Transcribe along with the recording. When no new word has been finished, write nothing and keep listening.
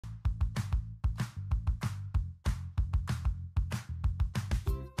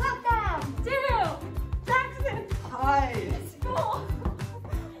Guys! School!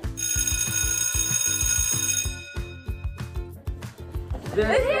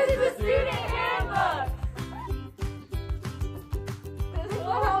 This is the Student Handbook! This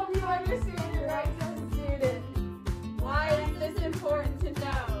will help you understand your rights as a student. Why is this important to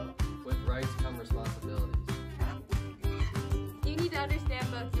know? With rights come responsibilities. You need to understand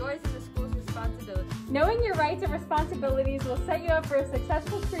both yours and the school's responsibilities. Knowing your rights and responsibilities will set you up for a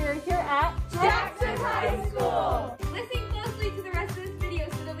successful career here at Jackson High School! Listen closely to the rest of this video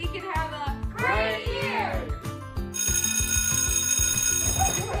so that we can have a great year!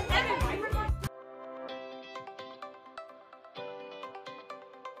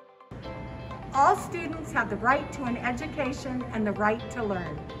 All students have the right to an education and the right to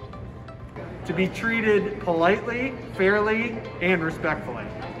learn. To be treated politely, fairly, and respectfully.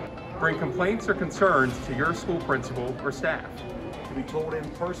 Bring complaints or concerns to your school principal or staff. To be told in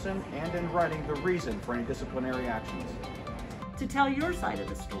person and in writing the reason for any disciplinary actions. To tell your side of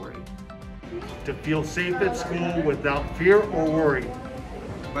the story. To feel safe at school without fear or worry.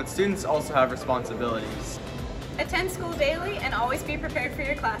 But students also have responsibilities. Attend school daily and always be prepared for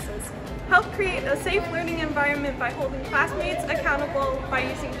your classes. Help create a safe learning environment by holding classmates accountable by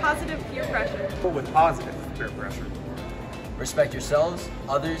using positive peer pressure. With positive peer pressure. Respect yourselves,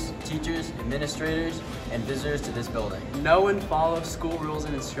 others, teachers, administrators, and visitors to this building. Know and follow school rules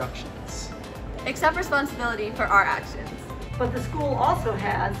and instructions. Accept responsibility for our actions. But the school also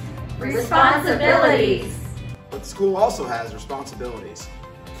has responsibilities. But the school also has responsibilities.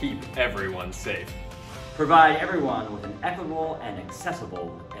 Keep everyone safe. Provide everyone with an equitable and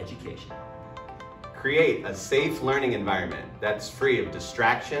accessible education. Create a safe learning environment that's free of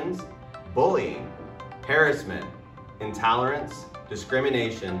distractions, bullying, harassment, intolerance,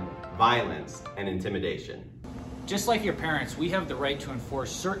 discrimination, violence, and intimidation. Just like your parents, we have the right to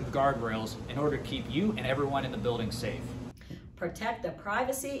enforce certain guardrails in order to keep you and everyone in the building safe. protect the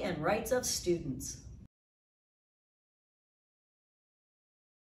privacy and rights of students.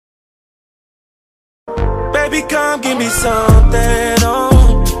 Baby, come give me something, oh.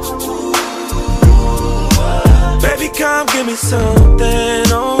 Baby, come give me something,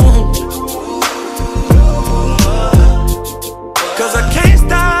 oh. 'Cause I can't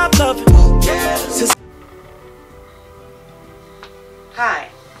stop loving. Hi,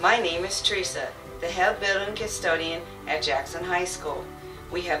 my name is Teresa, the head building custodian at Jackson High School.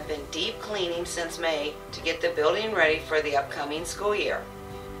 We have been deep cleaning since May to get the building ready for the upcoming school year.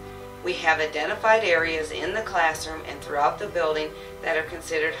 We have identified areas in the classroom and throughout the building that are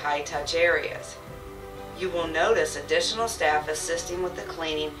considered high-touch areas. You will notice additional staff assisting with the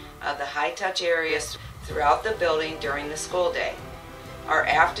cleaning of the high-touch areas throughout the building during the school day. Our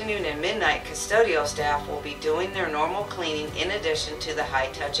afternoon and midnight custodial staff will be doing their normal cleaning in addition to the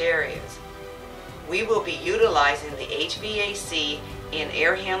high-touch areas. We will be utilizing the HVAC and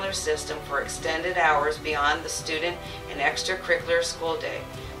air handler system for extended hours beyond the student and extracurricular school day.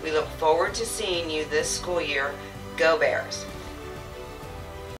 We look forward to seeing you this school year. Go Bears!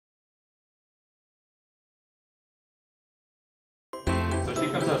 So she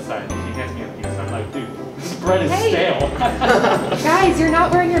comes outside and she hands me a piece. I'm like, dude, this bread is stale. Guys, you're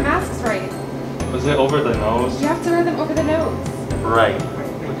not wearing your masks right. Was it over the nose? You have to wear them over the nose. Right.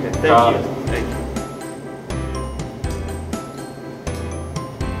 Okay, thank you. Thank you.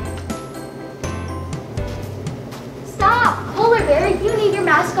 Stop! Polar Bear, you need your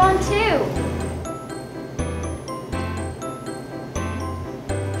mask on too!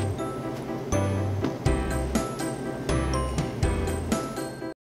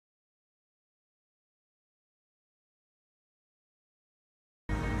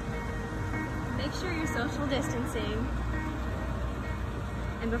 Make sure you're social distancing.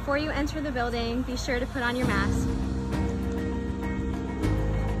 And before you enter the building, be sure to put on your mask.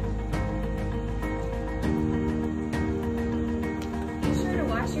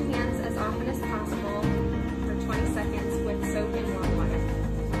 Wash your hands as often as possible for 20 seconds with soap and warm water.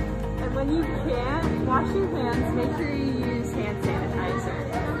 And when you can't wash your hands, make sure you use hand sanitizer.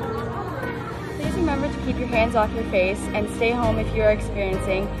 Please remember to keep your hands off your face and stay home if you are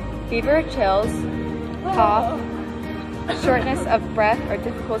experiencing fever, chills, cough, shortness of breath or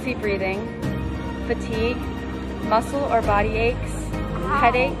difficulty breathing, fatigue, muscle or body aches,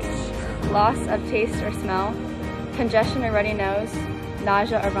 headaches, loss of taste or smell, congestion or runny nose,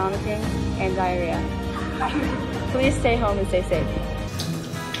 nausea or vomiting, and diarrhea. Please stay home and stay safe.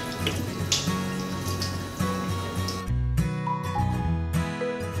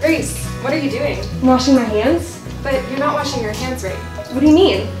 Grace, what are you doing? I'm washing my hands. But you're not washing your hands right. What do you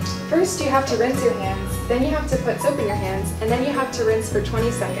mean? First, you have to rinse your hands, then you have to put soap in your hands, and then you have to rinse for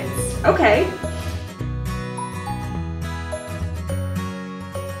 20 seconds. Okay.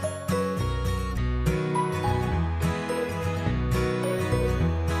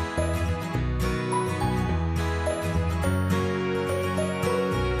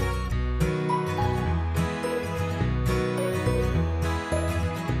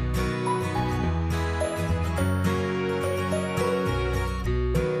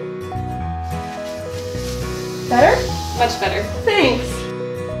 Better? Much better. Thanks.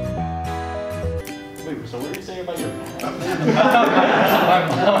 Wait, so what did you say about your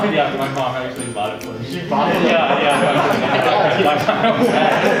my mom actually bought it for me. She bought it?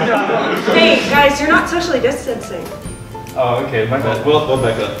 Hey, guys, you're not socially distancing. Oh, okay, my bad. We'll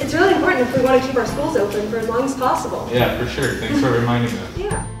back up. It's really important if we want to keep our schools open for as long as possible. Yeah, for sure. Thanks for reminding me.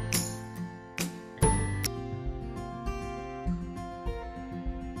 Yeah.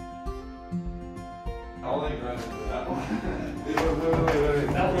 I'll let you run into that one. Wait.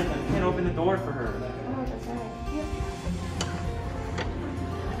 I can't open the door for her.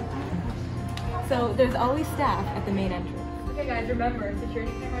 So there's always staff at the main entrance. Okay guys, remember,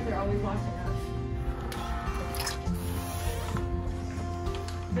 security cameras are always watching us.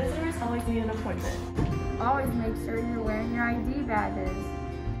 Visitors always need an appointment. Always make sure you're wearing your ID badges.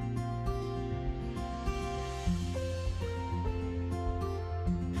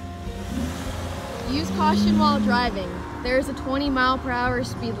 Use caution while driving. There is a 20-mile-per-hour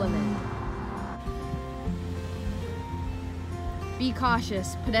speed limit. Be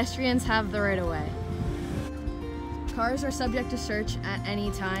cautious. Pedestrians have the right of way. Cars are subject to search at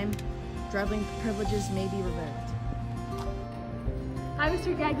any time. Driving privileges may be revoked. Hi,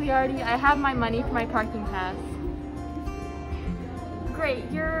 Mr. Gagliardi. I have my money for my parking pass. Great.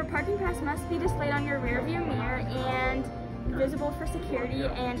 Your parking pass must be displayed on your rear view mirror and visible for security,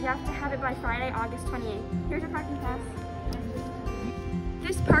 and you have to have it by Friday, August 28th. Here's your parking pass.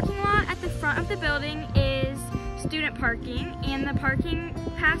 This parking lot at the front of the building is student parking, and the parking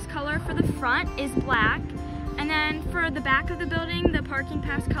pass color for the front is black, and then for the back of the building, the parking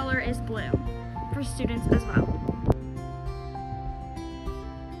pass color is blue for students as well.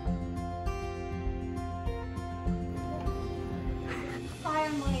 Hi,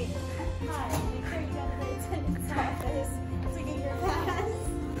 I'm late. Hi, make sure you go to the attendance office to get your pass.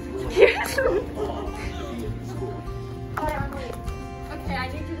 Hi, I'm late. Okay, I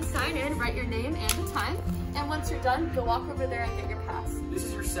need you to sign in, write your name and the time, and once you're done, go walk over there and get your pass. This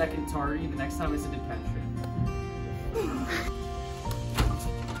is your second tardy. The next time it's a detention.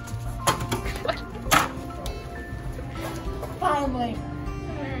 Hi, I'm late.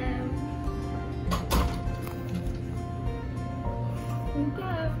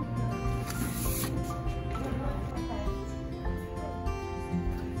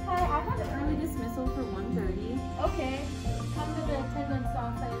 Hi, I have an early dismissal for 1:30. Okay, come to the attendance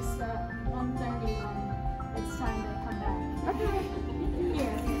office at 1:30 when it's time to come back. Okay.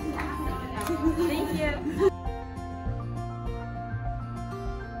 Here. Thank you.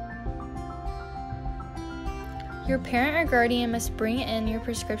 Your parent or guardian must bring in your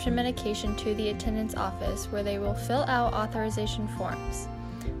prescription medication to the attendance office where they will fill out authorization forms.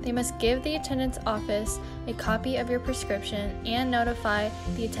 They must give the attendance office a copy of your prescription and notify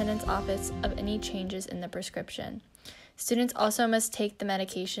the attendance office of any changes in the prescription. Students also must take the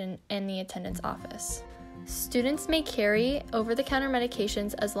medication in the attendance office. Students may carry over-the-counter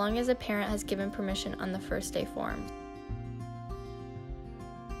medications as long as a parent has given permission on the first day forms.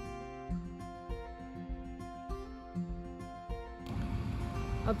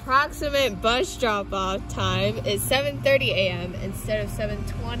 Approximate bus drop-off time is 7:30 a.m. instead of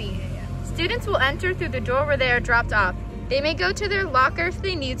 7:20 a.m. Students will enter through the door where they are dropped off. They may go to their locker if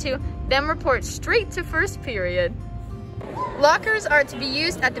they need to, then report straight to first period. Lockers are to be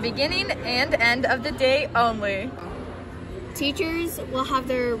used at the beginning and end of the day only. Teachers will have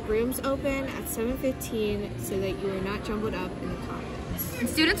their rooms open at 7:15 so that you are not jumbled up in the commons. And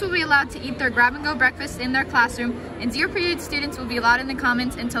students will be allowed to eat their grab-and-go breakfast in their classroom, and zero period students will be allowed in the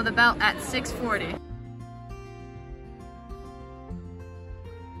commons until the bell at 6:40.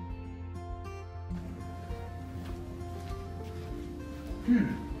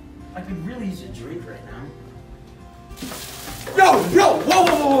 I could really use a drink right now. Yo!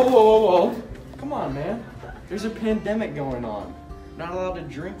 Whoa! Come on, man. There's a pandemic going on. Not allowed to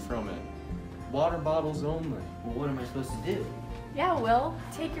drink from it. Water bottles only. Well, what am I supposed to do? Yeah, Will,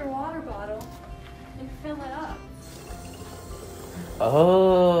 take your water bottle and fill it up.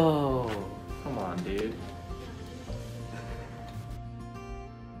 Oh. Come on, dude.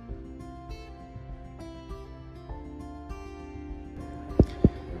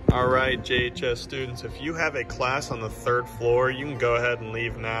 All right, JHS students, if you have a class on the 3rd floor, you can go ahead and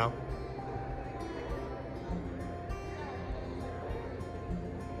leave now.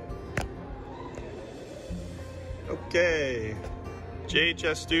 Okay.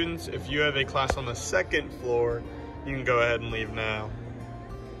 JHS students, if you have a class on the 2nd floor, you can go ahead and leave now.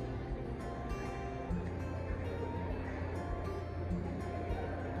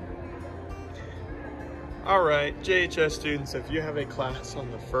 All right, JHS students, if you have a class on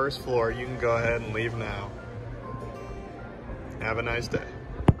the 1st floor, you can go ahead and leave now. Have a nice day.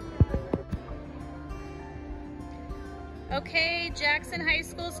 Okay, Jackson High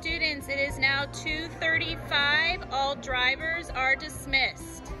School students, it is now 2:35. All drivers are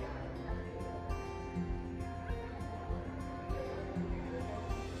dismissed.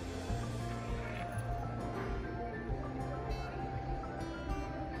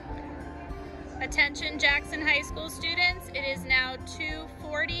 Attention Jackson High School students, it is now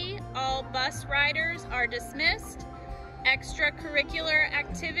 2:40. All bus riders are dismissed. Extracurricular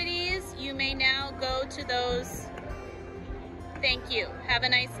activities, you may now go to those. Thank you. Have a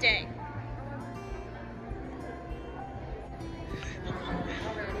nice day.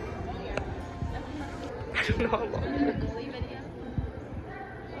 I don't know how long.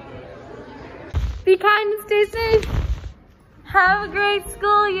 Be kind and stay safe. Have a great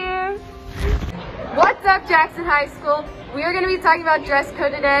school year. What's up, Jackson High School? We are going to be talking about dress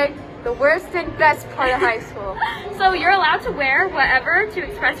code today, the worst and best part of high school. So you're allowed to wear whatever to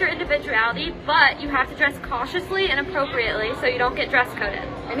express your individuality, but you have to dress cautiously and appropriately so you don't get dress coded.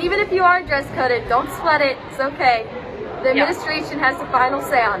 And even if you are dress coded, don't sweat it. It's okay. The administration has the final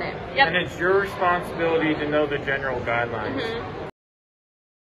say on it. Yep. And it's your responsibility to know the general guidelines.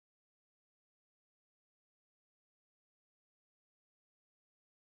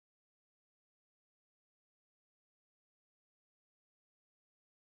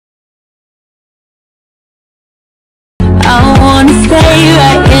 I wanna stay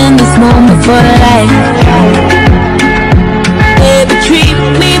right in this moment for life. Baby, treat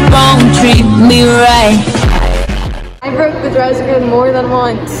me wrong, treat me right. I broke the dress code more than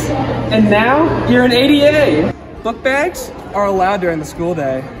once. And now, you're an ADA. Book bags are allowed during the school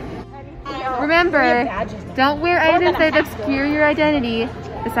day. Remember, don't wear items that obscure your identity,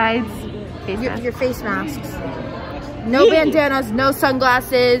 besides your face masks. No bandanas, no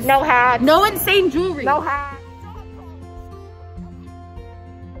sunglasses. No hats. No insane jewelry. No hats.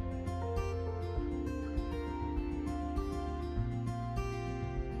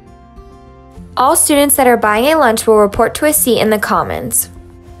 All students that are buying a lunch will report to a seat in the commons.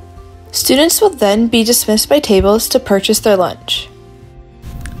 Students will then be dismissed by tables to purchase their lunch.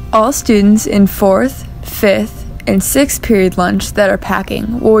 All students in 4th, 5th, and 6th period lunch that are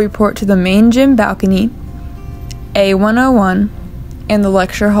packing will report to the main gym balcony, A101, and the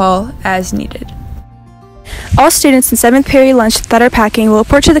lecture hall as needed. All students in 7th period lunch that are packing will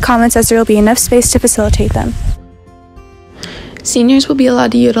report to the commons as there will be enough space to facilitate them. Seniors will be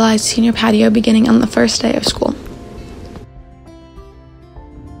allowed to utilize senior patio beginning on the first day of school.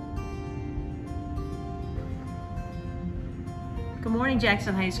 Good morning,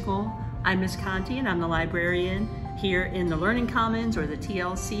 Jackson High School. I'm Miss Conti and I'm the librarian here in the Learning Commons, or the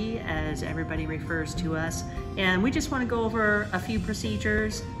TLC as everybody refers to us. And we just want to go over a few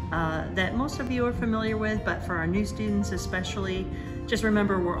procedures that most of you are familiar with, but for our new students especially, just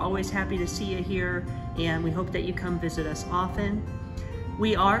remember we're always happy to see you here and we hope that you come visit us often.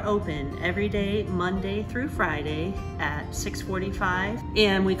 We are open every day, Monday through Friday at 6:45,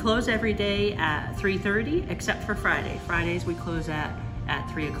 and we close every day at 3:30 except for Friday. Fridays we close at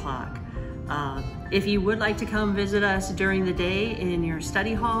 3 o'clock. If you would like to come visit us during the day in your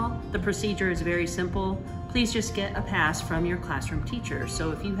study hall, the procedure is very simple. Please just get a pass from your classroom teacher.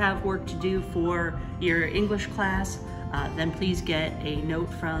 So if you have work to do for your English class, then please get a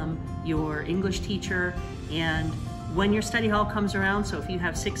note from your English teacher. And when your study hall comes around, so if you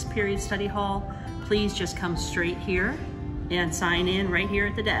have 6 period study hall, please just come straight here and sign in right here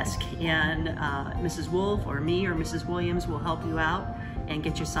at the desk. And Mrs. Wolf or me or Mrs. Williams will help you out and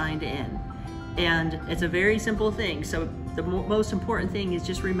get you signed in. And it's a very simple thing. So the most important thing is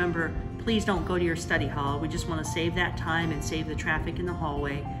just remember, please don't go to your study hall. We just want to save that time and save the traffic in the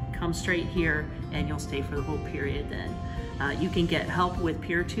hallway. Come straight here and you'll stay for the whole period then. You can get help with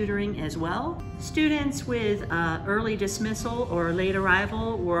peer tutoring as well. Students with early dismissal or late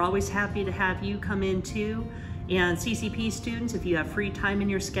arrival, we're always happy to have you come in too. And CCP students, if you have free time in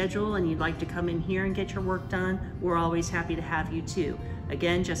your schedule and you'd like to come in here and get your work done, we're always happy to have you too.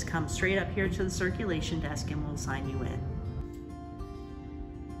 Again, just come straight up here to the circulation desk and we'll sign you in.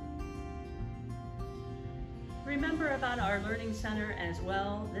 Remember about our Learning Center as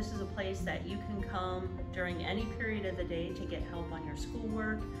well. This is a place that you can come during any period of the day to get help on your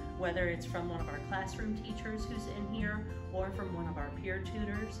schoolwork, whether it's from one of our classroom teachers who's in here or from one of our peer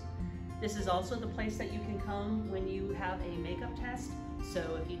tutors. This is also the place that you can come when you have a makeup test.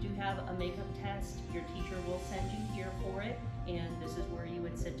 So if you do have a makeup test, your teacher will send you here for it, and this is where you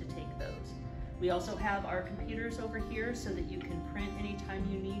would sit to take those. We also have our computers over here so that you can print anytime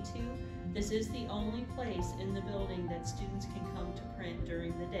you need to. This is the only place in the building that students can come to print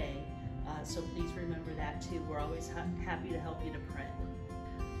during the day. So please remember that too. We're always happy to help you to print.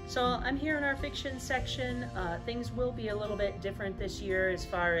 So I'm here in our fiction section. Things will be a little bit different this year as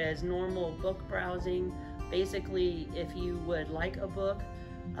far as normal book browsing. Basically, if you would like a book,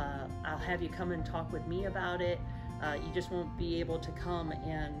 I'll have you come and talk with me about it. You just won't be able to come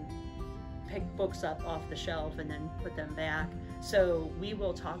and pick books up off the shelf and then put them back. So we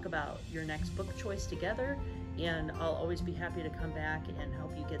will talk about your next book choice together, and I'll always be happy to come back and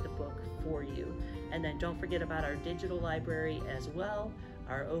help you get the book for you. And then don't forget about our digital library as well,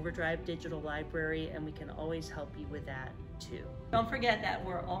 our Overdrive digital library, and we can always help you with that too. Don't forget that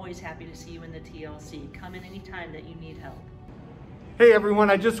we're always happy to see you in the TLC. Come in anytime that you need help. Hey everyone,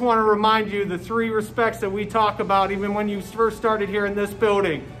 I just want to remind you the 3 respects that we talk about even when you first started here in this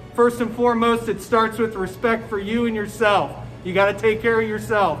building. First and foremost, it starts with respect for you and yourself. You got to take care of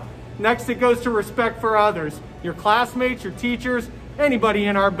yourself. Next, it goes to respect for others, your classmates, your teachers, anybody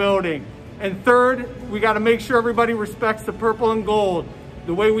in our building. And third, we got to make sure everybody respects the purple and gold,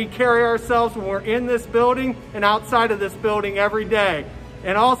 the way we carry ourselves when we're in this building and outside of this building every day.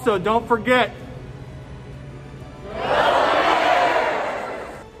 And also, don't forget.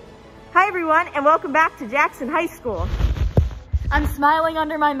 Hi everyone, and welcome back to Jackson High School. I'm smiling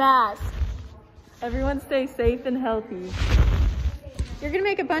under my mask. Everyone stay safe and healthy. You're gonna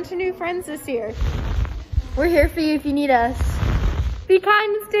make a bunch of new friends this year. We're here for you if you need us. Be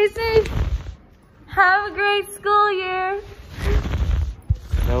kind and stay safe. Have a great school year.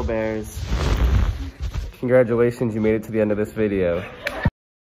 No bears. Congratulations, you made it to the end of this video.